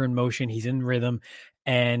 his eyes are in motion, he's in rhythm,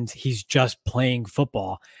 and he's just playing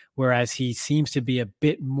football. Whereas he seems to be a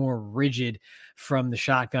bit more rigid from the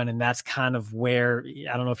shotgun. And that's kind of where,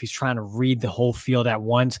 I don't know if he's trying to read the whole field at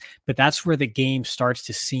once, but that's where the game starts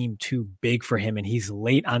to seem too big for him. And he's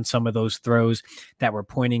late on some of those throws that we're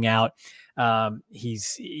pointing out.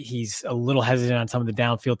 He's a little hesitant on some of the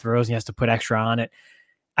downfield throws. And he has to put extra on it.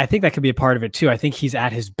 I think that could be a part of it too. I think he's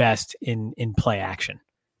at his best in play action.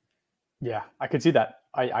 Yeah, I could see that.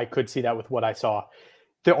 I could see that with what I saw.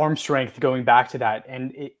 The arm strength, going back to that.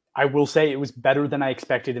 And I will say it was better than I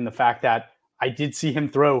expected in the fact that I did see him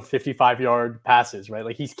throw 55-yard passes, right?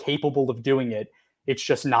 Like, he's capable of doing it. It's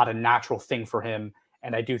just not a natural thing for him.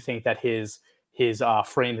 And I do think that his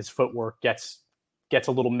frame, his footwork gets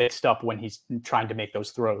a little mixed up when he's trying to make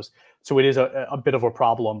those throws. So it is a bit of a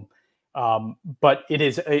problem. But it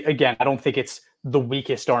is, again, I don't think it's the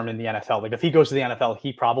weakest arm in the NFL. Like, if he goes to the NFL,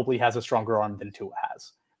 he probably has a stronger arm than Tua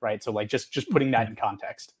has, right? So, like, just putting that in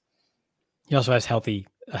context. He also has a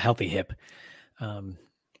healthy hip.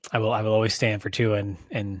 I will always stand for Tua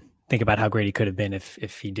and think about how great he could have been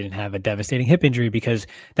if he didn't have a devastating hip injury, because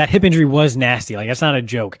that hip injury was nasty. Like, that's not a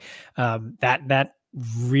joke. That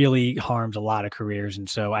really harms a lot of careers. And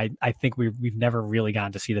so I think we've never really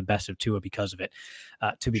gotten to see the best of Tua because of it,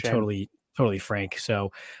 to be Shame. totally frank.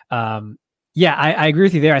 So, yeah, I agree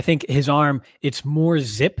with you there. I think his arm, it's more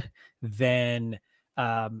zip than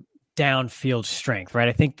downfield strength, right?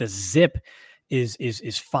 I think the zip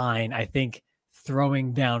is fine. I think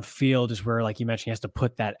throwing downfield is where, like you mentioned, he has to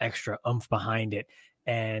put that extra oomph behind it,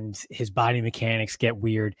 and his body mechanics get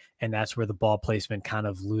weird, and that's where the ball placement kind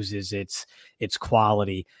of loses its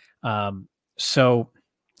quality. So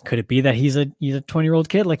could it be that he's a 20-year-old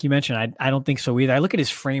kid, like you mentioned? I don't think so either. I look at his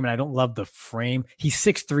frame and I don't love the frame. He's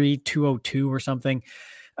 6'3", 202 or something,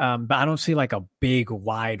 but I don't see like a big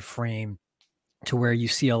wide frame to where you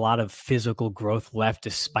see a lot of physical growth left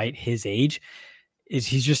despite his age.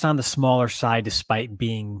 He's just on the smaller side despite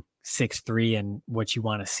being 6'3", and what you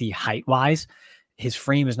want to see height-wise. His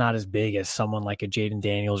frame is not as big as someone like a Jaden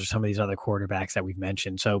Daniels or some of these other quarterbacks that we've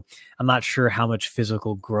mentioned. So I'm not sure how much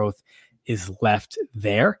physical growth is left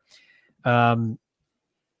there.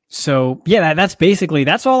 So yeah,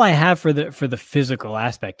 that's all I have for the physical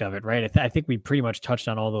aspect of it, right? I think we pretty much touched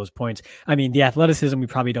on all those points. I mean, the athleticism we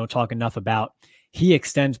probably don't talk enough about. He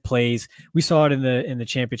extends plays. We saw it in the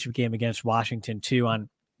championship game against Washington too, on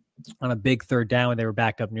a big third down when they were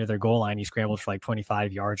backed up near their goal line. He scrambled for like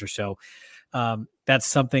 25 yards or so. That's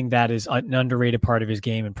something that is an underrated part of his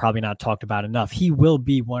game and probably not talked about enough. He will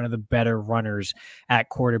be one of the better runners at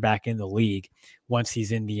quarterback in the league once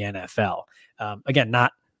he's in the NFL. Again,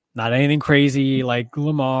 not anything crazy like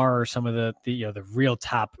Lamar or some of the real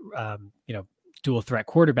top dual threat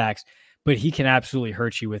quarterbacks, but he can absolutely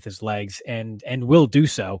hurt you with his legs and will do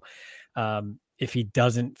so if he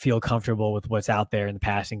doesn't feel comfortable with what's out there in the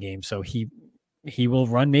passing game. So he will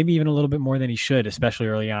run maybe even a little bit more than he should, especially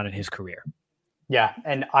early on in his career. Yeah,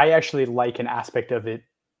 and I actually like an aspect of it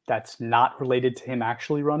that's not related to him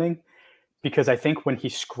actually running, because I think when he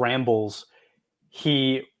scrambles,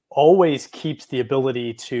 he always keeps the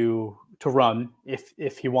ability to run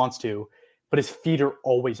if he wants to, but his feet are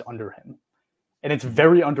always under him. And it's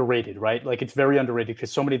very underrated, right? Like, it's very underrated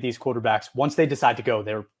because so many of these quarterbacks, once they decide to go,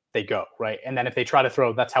 they go, right? And then if they try to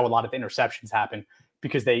throw, that's how a lot of interceptions happen,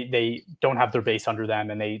 because they don't have their base under them,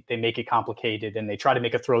 and they make it complicated, and they try to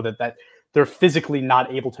make a throw that they're physically not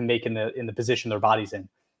able to make in the position their body's in.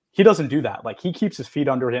 He doesn't do that. Like, he keeps his feet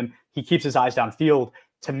under him. He keeps his eyes downfield.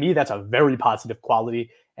 To me, that's a very positive quality.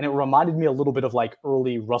 And it reminded me a little bit of like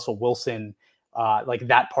early Russell Wilson, like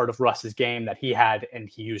that part of Russ's game that he had and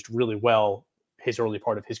he used really well his early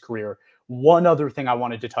part of his career. One other thing I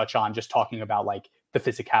wanted to touch on, just talking about like the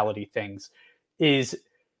physicality things, is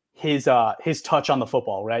his touch on the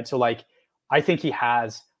football, right? So like, I think he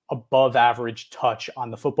has above average touch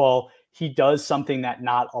on the football. He does something that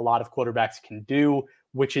not a lot of quarterbacks can do,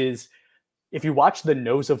 which is, if you watch the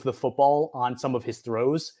nose of the football on some of his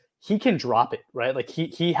throws, he can drop it, right? Like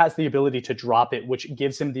he has the ability to drop it, which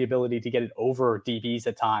gives him the ability to get it over DBs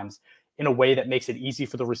at times in a way that makes it easy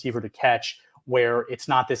for the receiver to catch, where it's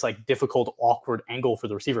not this like difficult, awkward angle for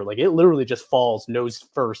the receiver. Like, it literally just falls nose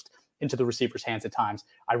first into the receiver's hands at times.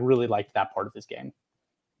 I really liked that part of his game.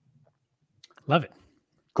 Love it.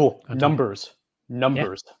 Cool. Numbers.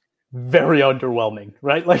 Yeah. Very underwhelming,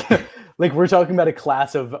 right? Like, like we're talking about a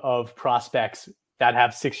class of prospects that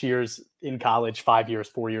have 6 years in college, 5 years,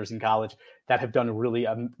 4 years in college, that have done really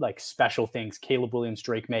like special things. Caleb Williams,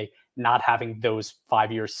 Drake May, not having those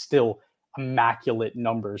 5 years, still immaculate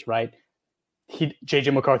numbers, right?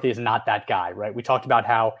 JJ McCarthy is not that guy, right? We talked about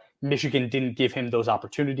how Michigan didn't give him those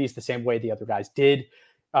opportunities the same way the other guys did.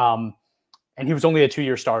 And he was only a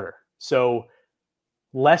 2-year starter. So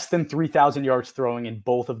less than 3,000 yards throwing in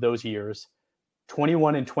both of those years,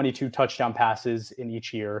 21 and 22 touchdown passes in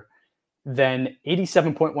each year, then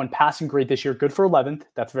 87.1 passing grade this year, good for 11th.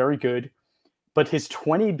 That's very good. But his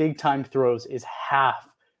 20 big time throws is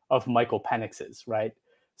half of Michael Penix's, right?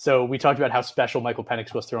 So we talked about how special Michael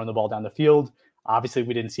Penix was throwing the ball down the field. Obviously,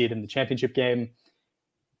 we didn't see it in the championship game,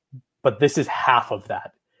 but this is half of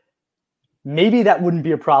that. Maybe that wouldn't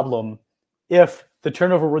be a problem if the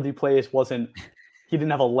turnover-worthy plays wasn't, he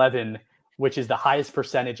didn't have 11, which is the highest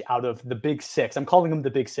percentage out of the big six. I'm calling them the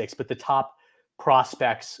big six, but the top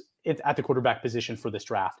prospects at the quarterback position for this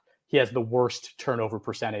draft. He has the worst turnover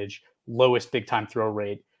percentage, lowest big-time throw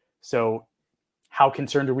rate. So how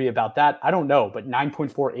concerned are we about that? I don't know, but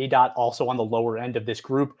 9.4 ADOT also on the lower end of this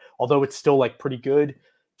group, although it's still like pretty good.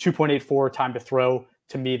 2.84 time to throw.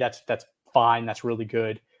 To me, that's fine. That's really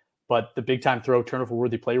good. But the big time throw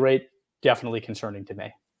turnover-worthy play rate, definitely concerning to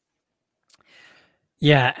me.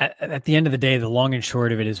 Yeah, at the end of the day, the long and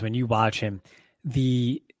short of it is when you watch him,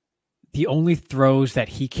 the only throws that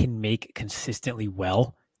he can make consistently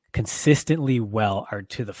well are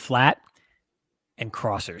to the flat and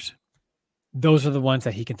crossers. Those are the ones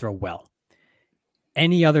that he can throw well.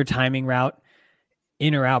 Any other timing route,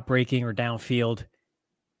 in or out breaking or downfield,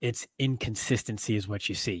 it's inconsistency is what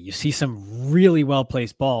you see. You see some really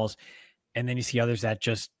well-placed balls, and then you see others that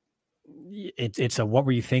just, it's a what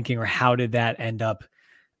were you thinking, or how did that end up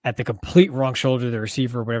at the complete wrong shoulder of the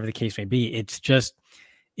receiver, or whatever the case may be.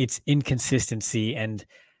 It's inconsistency. And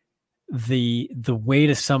the way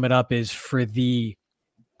to sum it up is, for the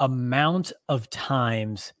amount of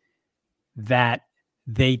times that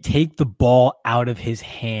they take the ball out of his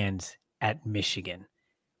hands at Michigan,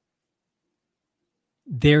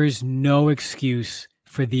 there is no excuse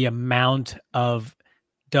for the amount of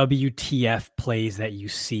WTF plays that you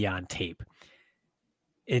see on tape.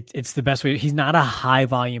 It's the best way. He's not a high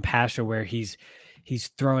volume passer where he's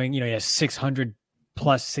throwing, he has 600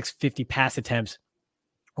 plus 650 pass attempts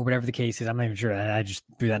or whatever the case is. I'm not even sure. I just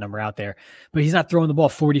threw that number out there, but he's not throwing the ball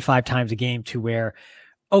 45 times a game to where,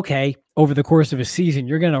 okay, over the course of a season,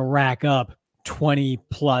 you're going to rack up 20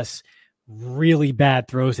 plus really bad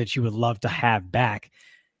throws that you would love to have back.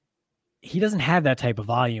 He doesn't have that type of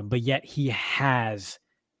volume, but yet he has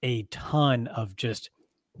a ton of just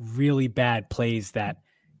really bad plays that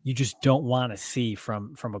you just don't want to see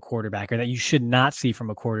from a quarterback, or that you should not see from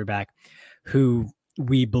a quarterback who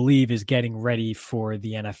we believe is getting ready for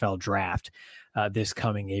the NFL draft this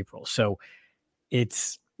coming April. So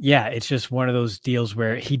it's just one of those deals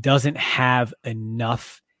where he doesn't have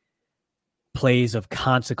enough plays of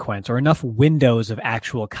consequence, or enough windows of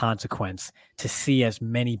actual consequence, to see as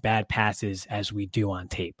many bad passes as we do on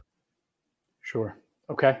tape. Sure.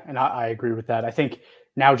 Okay. And I agree with that. I think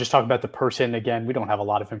now just talking about the person, again, we don't have a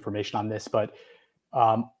lot of information on this, but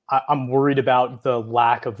I'm worried about the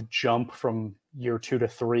lack of jump from year 2 to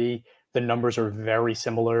 3. The numbers are very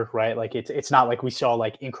similar, right? Like it's not like we saw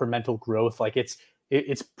like incremental growth. Like it's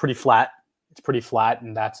pretty flat. It's pretty flat.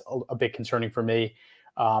 And that's a bit concerning for me.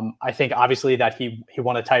 I think obviously that he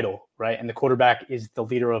won a title, right? And the quarterback is the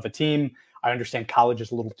leader of a team. I understand college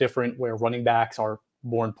is a little different, where running backs are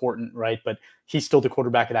more important, right? But he's still the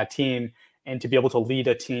quarterback of that team. And to be able to lead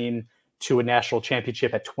a team to a national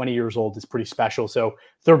championship at 20 years old is pretty special. So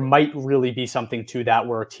there might really be something to that,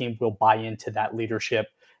 where a team will buy into that leadership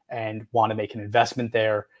and want to make an investment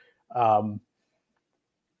there.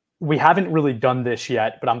 We haven't really done this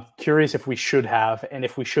yet, but I'm curious if we should have, and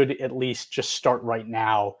if we should at least just start right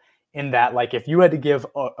now, in that, like, if you had to give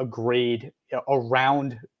a grade,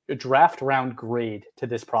 a draft round grade to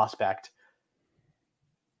this prospect,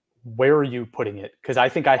 where are you putting it? Because I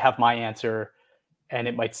think I have my answer, and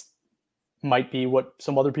it might be what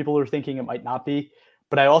some other people are thinking. It might not be.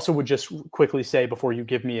 But I also would just quickly say, before you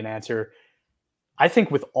give me an answer, I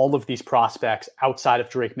think with all of these prospects outside of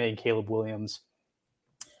Drake May and Caleb Williams,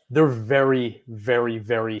 they're very, very,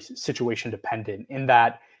 very situation dependent, in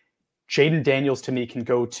that Jaden Daniels to me can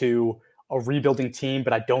go to a rebuilding team,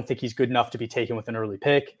 but I don't think he's good enough to be taken with an early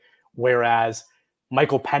pick. Whereas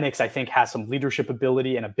Michael Penix, I think, has some leadership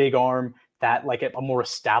ability and a big arm that, like, a more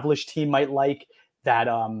established team might like, that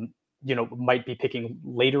might be picking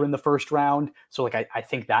later in the first round. So, like, I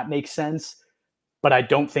think that makes sense, but I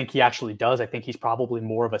don't think he actually does. I think he's probably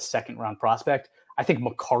more of a second round prospect. I think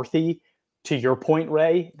McCarthy, to your point,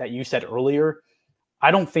 Ray, that you said earlier, I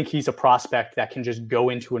don't think he's a prospect that can just go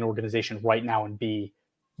into an organization right now and be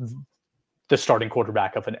the starting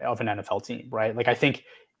quarterback of an NFL team, right? Like, I think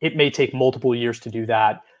it may take multiple years to do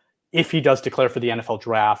that. If he does declare for the NFL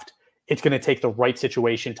draft, it's going to take the right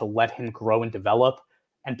situation to let him grow and develop.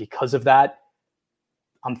 And because of that,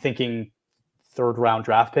 I'm thinking third round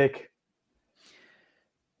draft pick.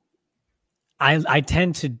 I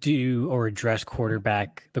tend to do or address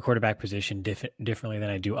the quarterback position differently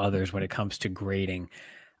than I do others when it comes to grading.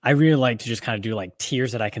 I really like to just kind of do like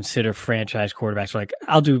tiers that I consider franchise quarterbacks. Like,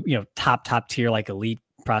 I'll do, top tier, like elite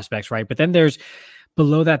prospects, right? But then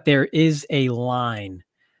below that, there is a line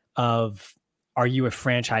of, are you a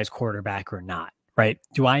franchise quarterback or not, right?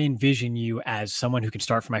 Do I envision you as someone who can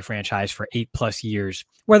start for my franchise for 8+ years,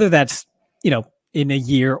 whether that's, in a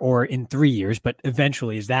year or in 3 years, but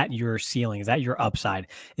eventually, is that your ceiling? Is that your upside?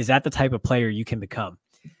 Is that the type of player you can become?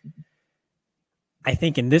 I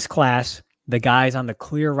think in this class, the guys on the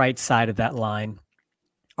clear right side of that line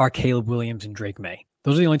are Caleb Williams and Drake May.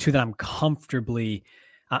 Those are the only two that I'm comfortable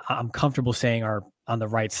saying are on the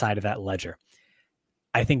right side of that ledger.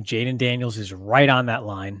 I think Jaden Daniels is right on that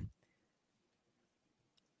line.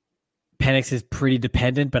 Penix is pretty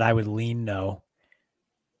dependent, but I would lean no.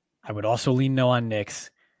 I would also lean no on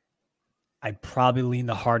Nix. I'd probably lean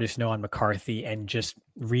the hardest no on McCarthy. And just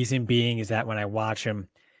reason being is that when I watch him,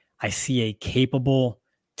 I see a capable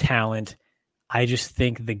talent. I just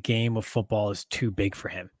think the game of football is too big for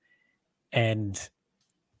him. And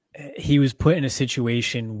he was put in a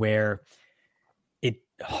situation where it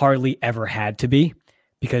hardly ever had to be,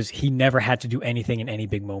 because he never had to do anything in any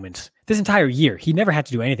big moments. This entire year, he never had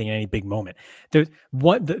to do anything in any big moment. The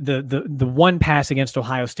one pass against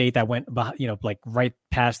Ohio State that went, like right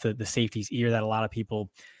past the safety's ear that a lot of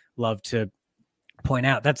people love to point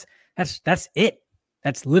out. That's it.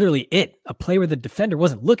 That's literally it. A play where the defender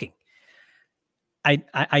wasn't looking.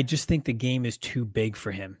 I just think the game is too big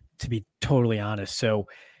for him, to be totally honest. So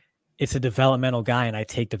it's a developmental guy, and I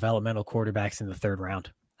take developmental quarterbacks in the third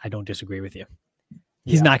round. I don't disagree with you.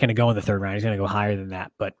 He's not going to go in the third round. He's going to go higher than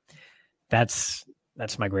that, but that's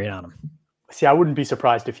my grade on him. See, I wouldn't be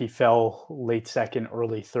surprised if he fell late second,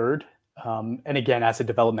 early third. And again, as a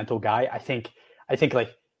developmental guy, I think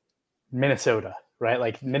like Minnesota, right?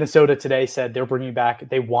 Like, Minnesota today said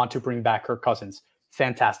they want to bring back Kirk Cousins.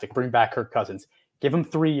 Fantastic. Bring back Kirk Cousins. Give him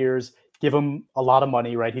 3 years. Give him a lot of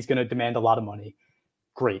money, right? He's going to demand a lot of money.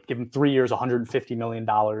 Great. Give him 3 years, $150 million.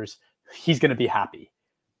 He's going to be happy.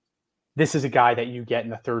 This is a guy that you get in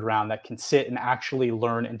the third round that can sit and actually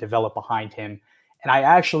learn and develop behind him. And I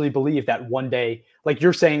actually believe that one day, like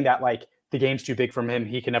you're saying that, like, the game's too big from him,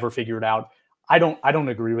 he can never figure it out. I don't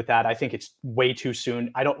agree with that. I think it's way too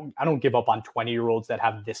soon. I don't give up on 20-year-olds that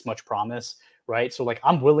have this much promise, right? So, like,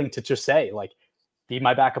 I'm willing to just say, like, be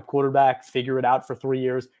my backup quarterback, figure it out for 3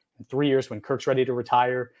 years. In 3 years, when Kirk's ready to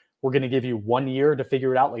retire, we're going to give you 1 year to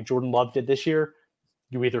figure it out, like Jordan Love did this year.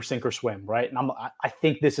 You either sink or swim, right? And I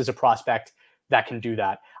think this is a prospect that can do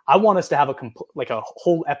that. I want us to have a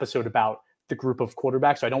whole episode about the group of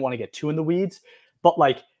quarterbacks, so I don't want to get too in the weeds. But,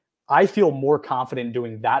 like, I feel more confident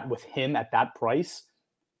doing that with him at that price,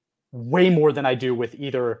 way more than I do with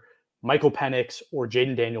either Michael Penix or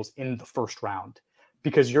Jaden Daniels in the first round.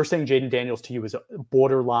 Because you're saying Jaden Daniels to you is a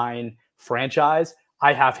borderline franchise.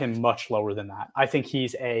 I have him much lower than that. I think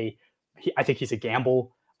he's a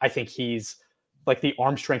gamble. I think he's, like, the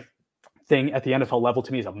arm strength thing at the NFL level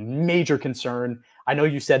to me is a major concern. I know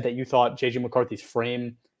you said that you thought JJ McCarthy's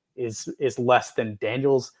frame is less than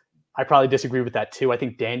Daniels. I probably disagree with that too. I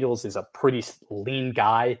think Daniels is a pretty lean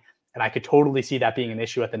guy, And I could totally see that being an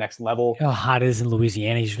issue at the next level. You know how hot it is in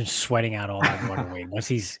Louisiana. He's been sweating out all that water weight. Once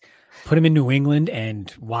he's put him in New England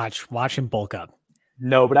and watch him bulk up.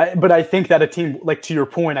 No, but I think that a team, like to your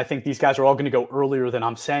point, I think these guys are all going to go earlier than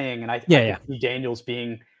I'm saying. And I see Daniels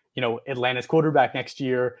being, Atlanta's quarterback next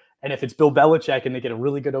year. And if it's Bill Belichick and they get a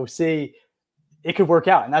really good OC, it could work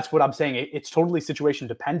out. And that's what I'm saying. It's totally situation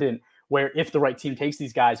dependent, where if the right team takes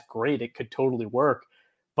these guys, great, it could totally work.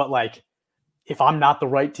 But like, if I'm not the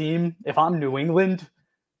right team, if I'm New England,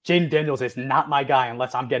 Jaden Daniels is not my guy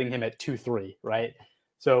unless I'm getting him at 2-3, right?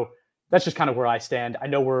 So that's just kind of where I stand. I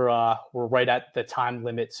know we're right at the time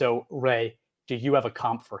limit. So Ray, do you have a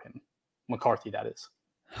comp for him? McCarthy, that is.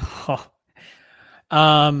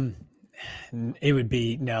 It would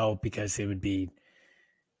be no, because it would be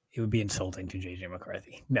insulting to JJ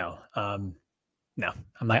McCarthy. No, I'm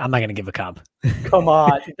not going to give a comp. Come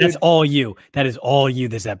on. That's all you. That is all you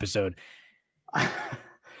this episode.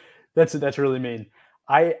 That's really mean.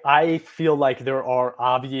 I feel like there are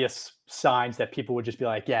obvious signs that people would just be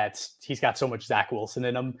like, yeah, he's got so much Zach Wilson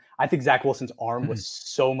in him. I think Zach Wilson's arm was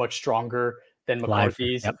so much stronger than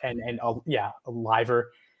McCarthy's, and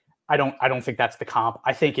liver. I don't think that's the comp.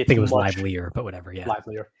 I think it was livelier, but whatever. Yeah,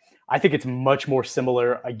 livelier. I think it's much more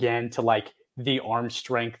similar again to like the arm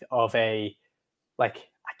strength of I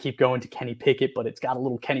keep going to Kenny Pickett, but it's got a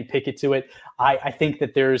little Kenny Pickett to it. I think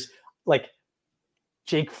that there's like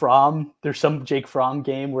Jake Fromm. There's some Jake Fromm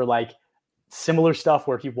game where like similar stuff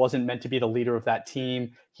where he wasn't meant to be the leader of that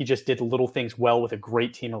team. He just did little things well with a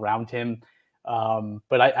great team around him.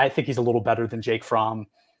 But I think he's a little better than Jake Fromm.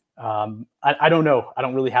 I don't know. I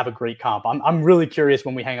don't really have a great comp. I'm really curious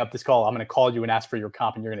when we hang up this call. I'm going to call you and ask for your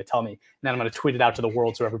comp, and you're going to tell me. And then I'm going to tweet it out to the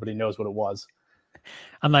world so everybody knows what it was.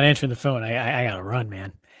 I'm not answering the phone. I got to run,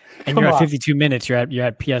 man. And you're at 52 minutes. You're at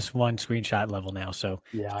PS1 screenshot level now. So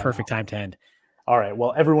it's perfect time to end. All right.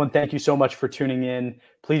 Well, everyone, thank you so much for tuning in.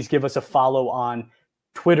 Please give us a follow on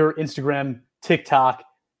Twitter, Instagram, TikTok,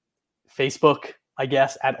 Facebook, I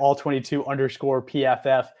guess, at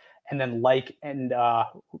all22_PFF. And then like and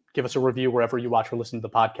give us a review wherever you watch or listen to the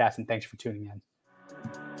podcast. And thanks for tuning in.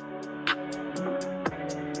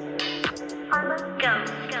 I'm a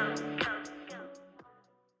ghost.